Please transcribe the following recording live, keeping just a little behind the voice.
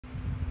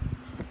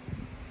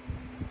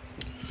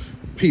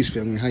Peace,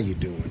 family. How you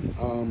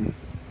doing?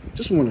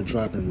 Just want to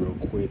drop in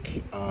real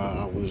quick.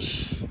 I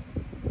was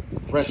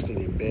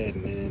resting in bed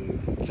and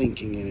then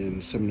thinking,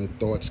 and some of the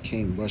thoughts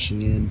came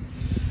rushing in,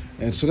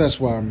 and so that's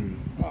why I'm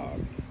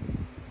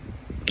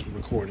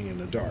recording in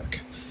the dark.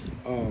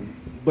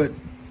 But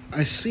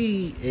I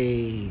see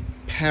a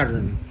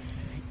pattern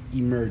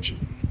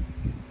emerging.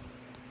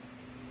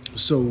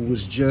 So it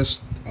was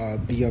just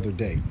the other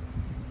day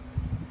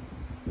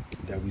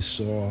that we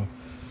saw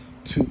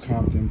two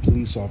Compton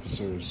police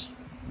officers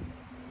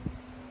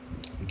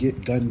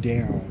get gunned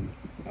down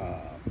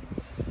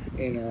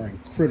and are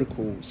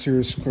in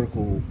serious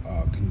critical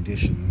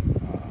condition.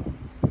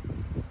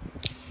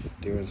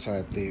 They're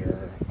inside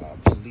their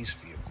police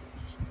vehicles,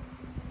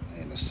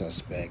 and the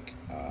suspect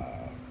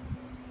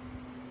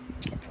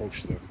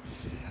approached them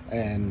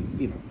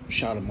and,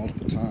 shot them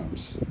multiple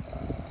times.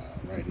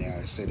 Right now,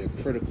 they say they're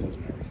critical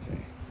and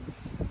everything.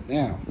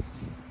 Now,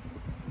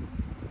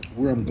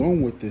 where I'm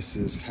going with this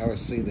is how I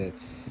say that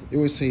they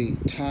always say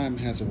time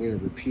has a way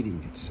of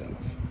repeating itself.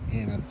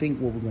 And I think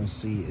what we're going to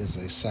see is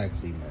a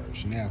cycle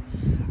emerge. Now,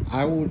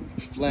 I would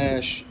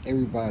flash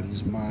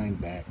everybody's mind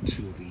back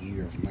to the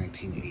year of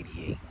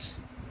 1988,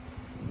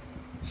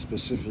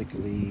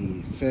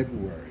 specifically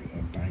February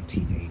of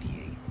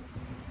 1988.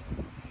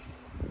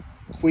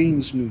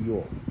 Queens, New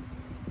York,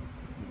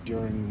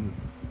 during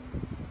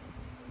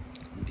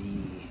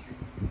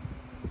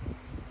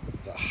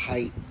the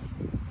height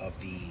of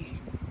the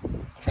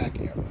crack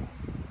era.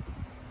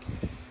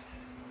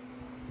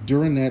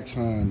 During that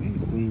time in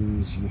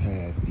Queens, you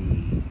had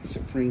the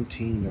Supreme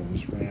team that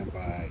was ran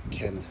by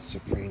Kenneth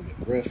Supreme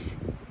McGriff.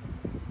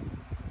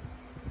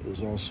 It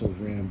was also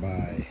ran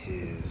by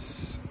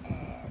his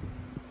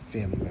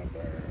family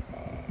member,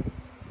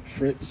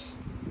 Fritz.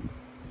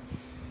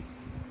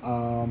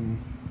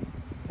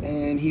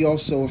 And he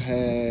also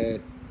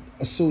had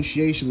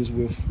associations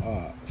with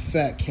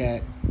Fat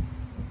Cat,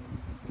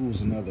 who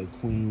was another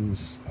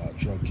Queens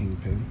drug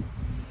kingpin,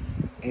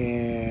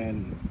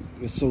 and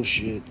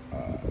associate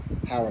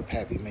Howard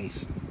Pappy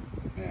Mason.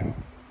 Now,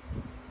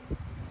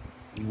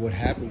 what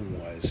happened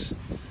was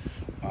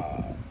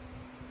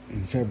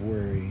in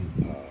February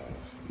of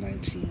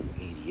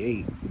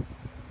 1988,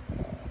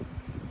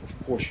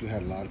 of course, you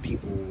had a lot of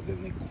people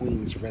within the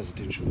Queens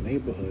residential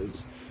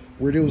neighborhoods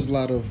where there was a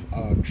lot of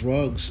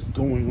drugs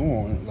going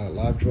on, a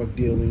lot of drug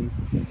dealing,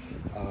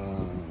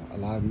 a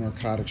lot of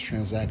narcotics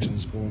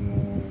transactions going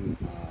on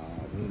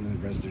within the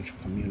residential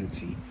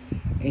community.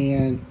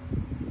 And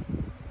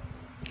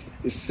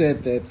it's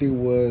said that there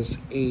was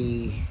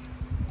a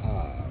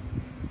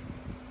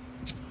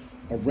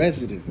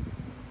resident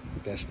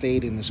that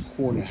stayed in this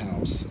corner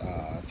house.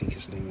 I think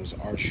his name was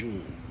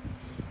Arjun.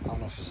 I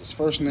don't know if it's his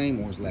first name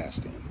or his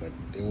last name, but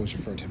they always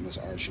refer to him as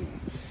Arjun.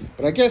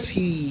 But I guess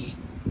he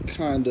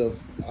kind of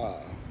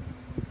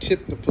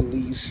tipped the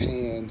police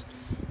hand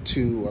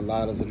to a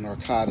lot of the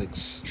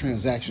narcotics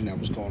transaction that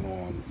was going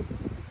on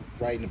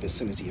right in the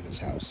vicinity of his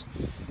house.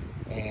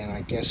 And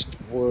I guess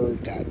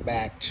word got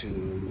back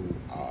to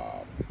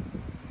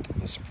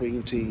the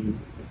Supreme team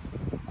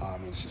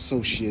and his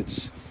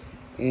associates.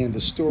 And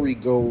the story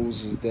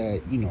goes is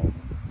that,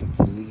 the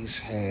police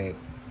had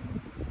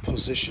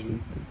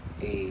positioned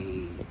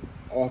a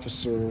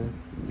officer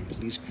and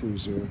police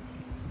cruiser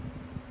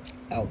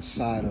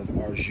outside of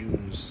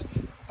Arjun's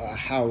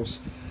house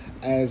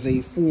as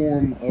a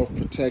form of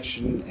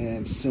protection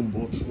and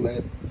symbol to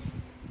let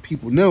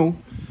people know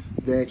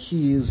that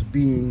he is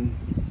being,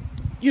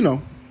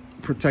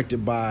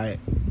 protected by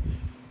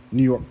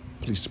New York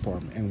Police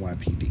Department,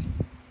 NYPD.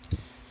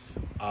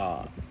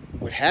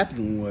 What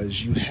happened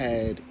was you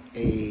had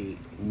a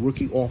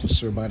rookie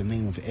officer by the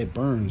name of Ed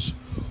Byrnes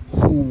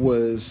who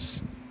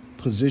was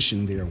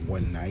positioned there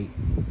one night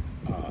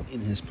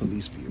in his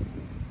police vehicle.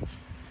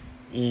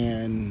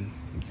 And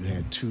you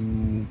had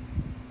two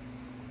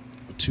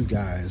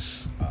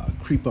guys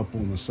creep up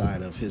on the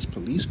side of his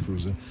police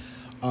cruiser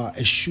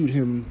and shoot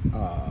him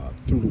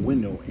through the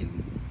window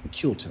and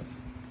killed him.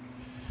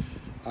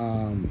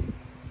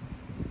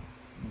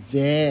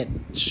 That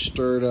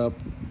stirred up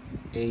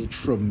a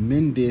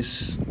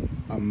tremendous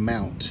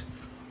amount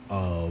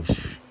of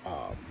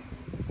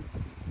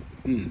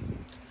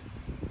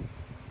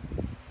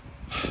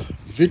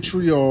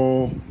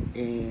vitriol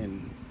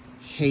and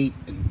hate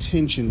and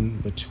tension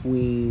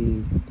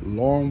between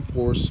law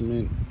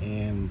enforcement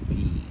and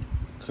the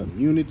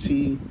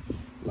community.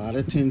 A lot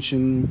of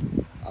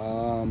tension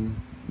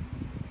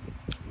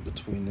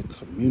between the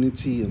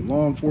community and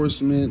law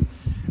enforcement.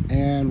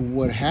 And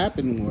what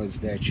happened was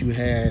that you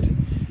had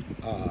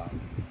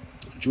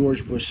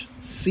George Bush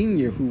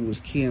Sr., who was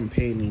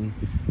campaigning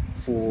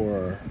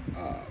for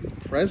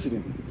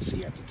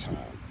presidency at the time.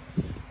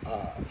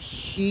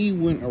 He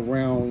went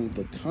around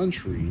the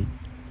country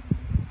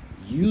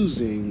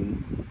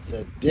using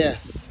the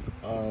death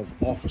of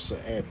Officer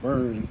Ed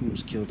Byrnes, who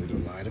was killed in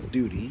the line of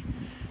duty.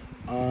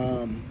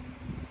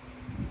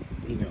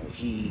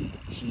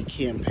 He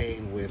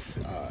campaigned with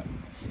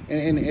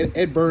And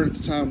Ed Byrnes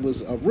at the time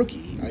was a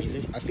rookie.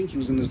 I think he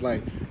was in his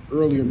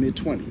earlier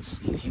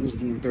mid-20s. He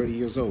wasn't even 30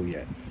 years old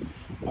yet.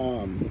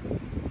 Um,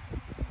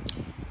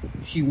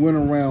 he went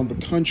around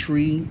the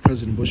country.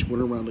 President Bush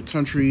went around the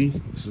country.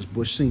 This is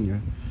Bush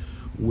Sr.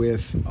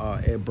 with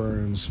Ed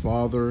Byrnes'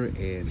 father,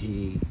 and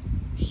he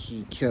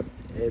kept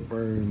Ed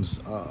Byrnes'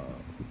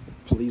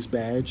 police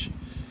badge.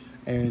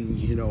 And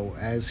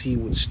as he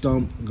would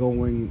stump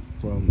going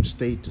from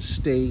state to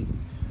state,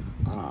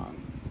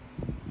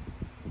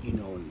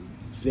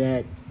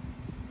 that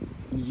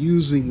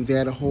using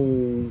that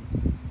whole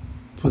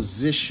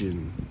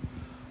position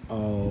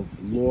of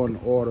law and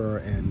order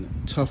and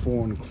tough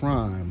on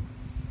crime,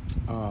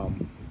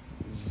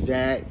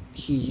 that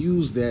he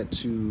used that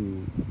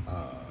to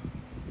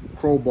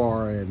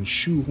crowbar and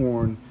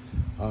shoehorn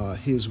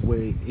his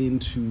way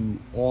into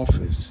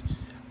office,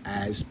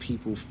 as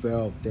people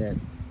felt that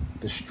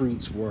the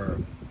streets were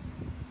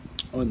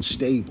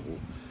unstable,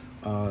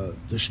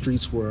 the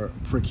streets were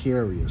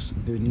precarious.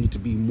 There need to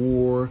be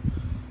more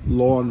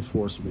law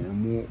enforcement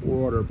and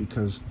more order,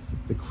 because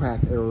the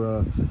crack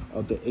era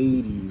of the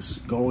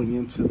 80s going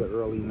into the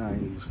early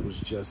 90s was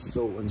just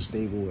so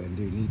unstable, and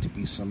there need to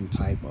be some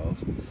type of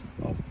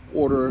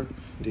order.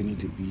 There need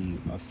to be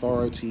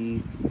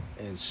authority,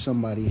 and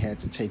somebody had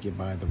to take it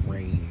by the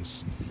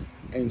reins.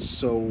 And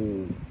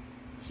so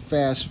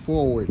fast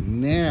forward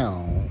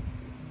now,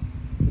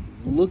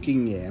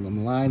 looking at,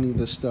 I'm lining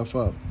this stuff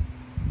up,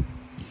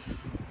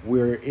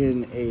 we're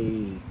in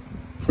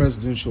a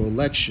presidential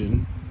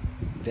election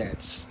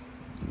that's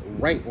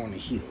right on the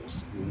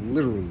heels,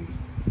 literally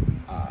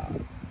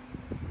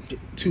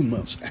 2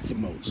 months at the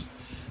most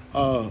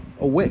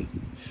away.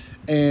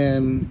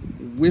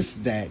 And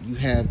with that, you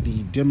have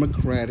the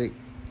Democratic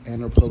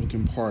and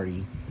Republican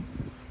Party.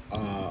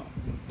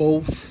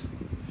 Both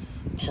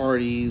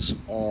parties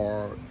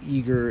are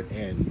eager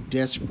and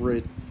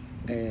desperate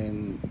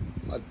and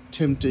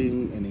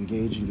attempting and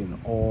engaging in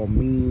all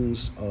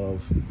means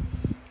of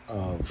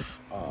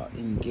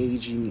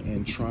engaging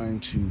and trying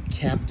to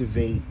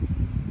captivate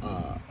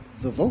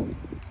the vote,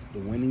 the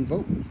winning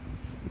vote.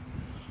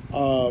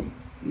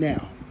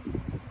 Now,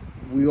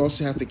 we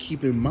also have to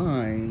keep in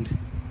mind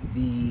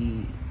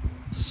the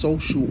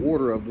social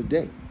order of the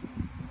day.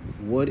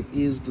 What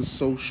is the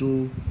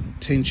social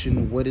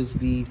tension? What is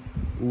the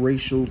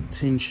racial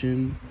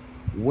tension?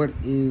 What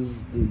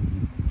is the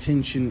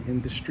tension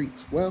in the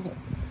streets? Well,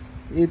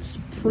 it's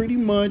pretty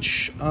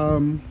much,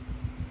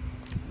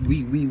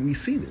 we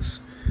see this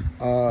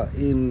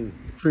in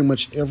pretty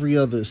much every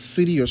other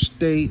city or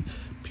state.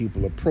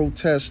 People are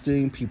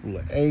protesting, people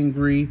are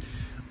angry.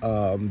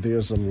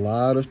 There's a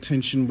lot of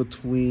tension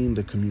between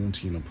the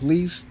community and the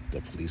police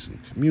and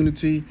the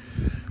community.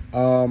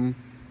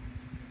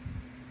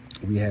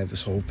 We have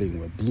this whole thing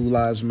with Blue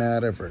Lives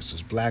Matter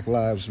versus Black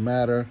Lives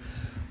Matter.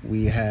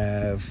 We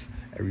have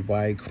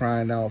everybody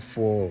crying out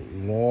for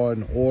law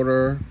and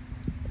order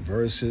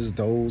versus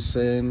those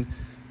saying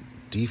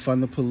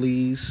defund the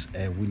police,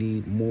 and we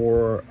need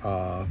more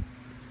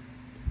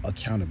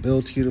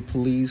accountability to the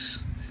police,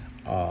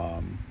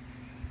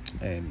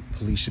 and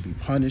police should be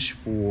punished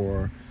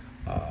for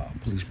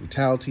police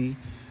brutality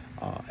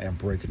and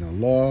breaking the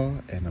law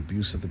and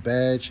abuse of the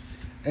badge.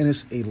 And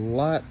it's a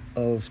lot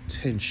of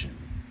tension.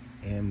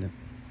 And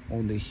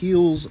on the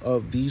heels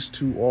of these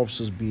 2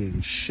 officers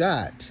being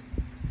shot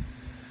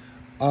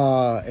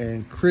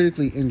and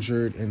critically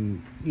injured,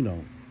 and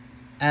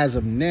as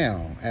of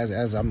now,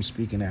 as I'm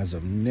speaking, as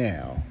of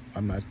now, I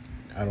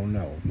don't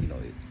know,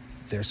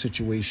 their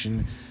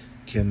situation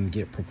can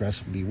get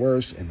progressively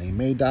worse, and they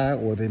may die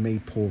or they may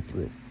pull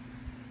through.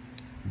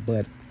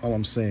 But all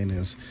I'm saying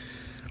is,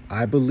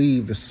 I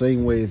believe the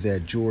same way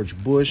that George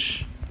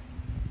Bush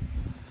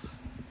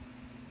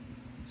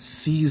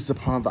seized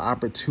upon the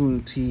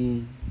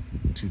opportunity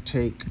to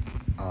take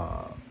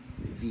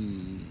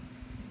the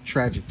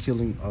tragic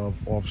killing of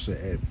Officer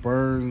Ed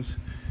Byrnes,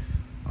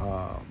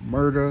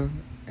 murder,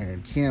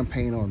 and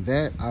campaign on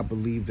that, I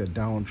believe that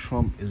Donald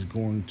Trump is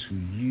going to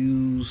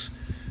use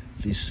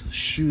this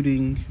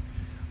shooting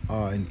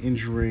and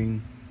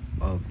injuring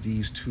of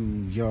these 2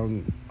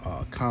 young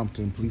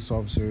Compton police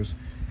officers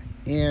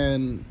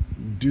and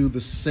do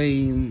the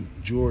same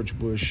George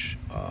Bush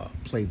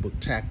playbook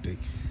tactic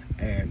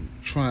and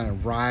try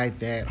and ride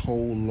that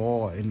whole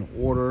law and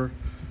order,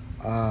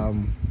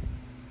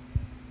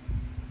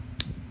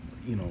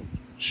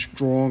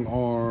 strong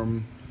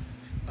arm,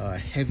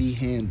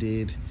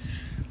 heavy-handed,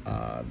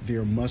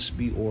 there must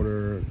be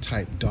order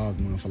type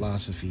dogma and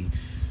philosophy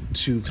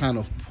to kind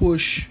of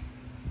push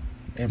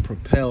and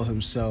propel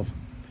himself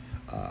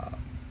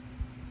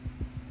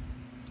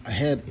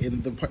ahead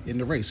in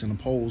the race, in the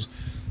polls,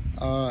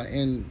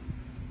 and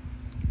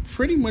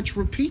pretty much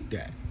repeat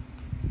that.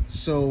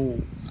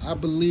 So I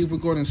believe we're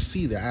going to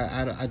see that.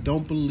 I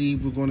don't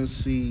believe we're going to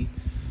see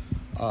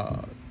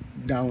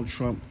Donald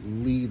Trump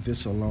leave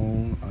this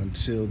alone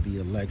until the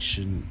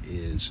election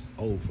is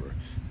over.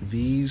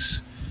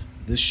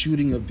 The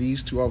shooting of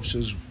these 2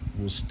 officers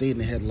will stay in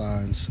the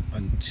headlines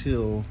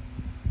until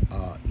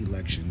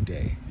election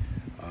day,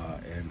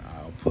 and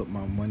I'll put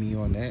my money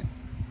on that.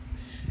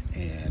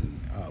 And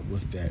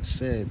with that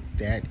said,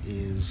 that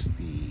is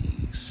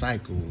the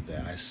cycle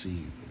that I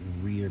see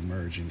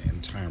re-emerging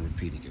and time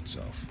repeating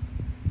itself.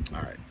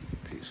 All right.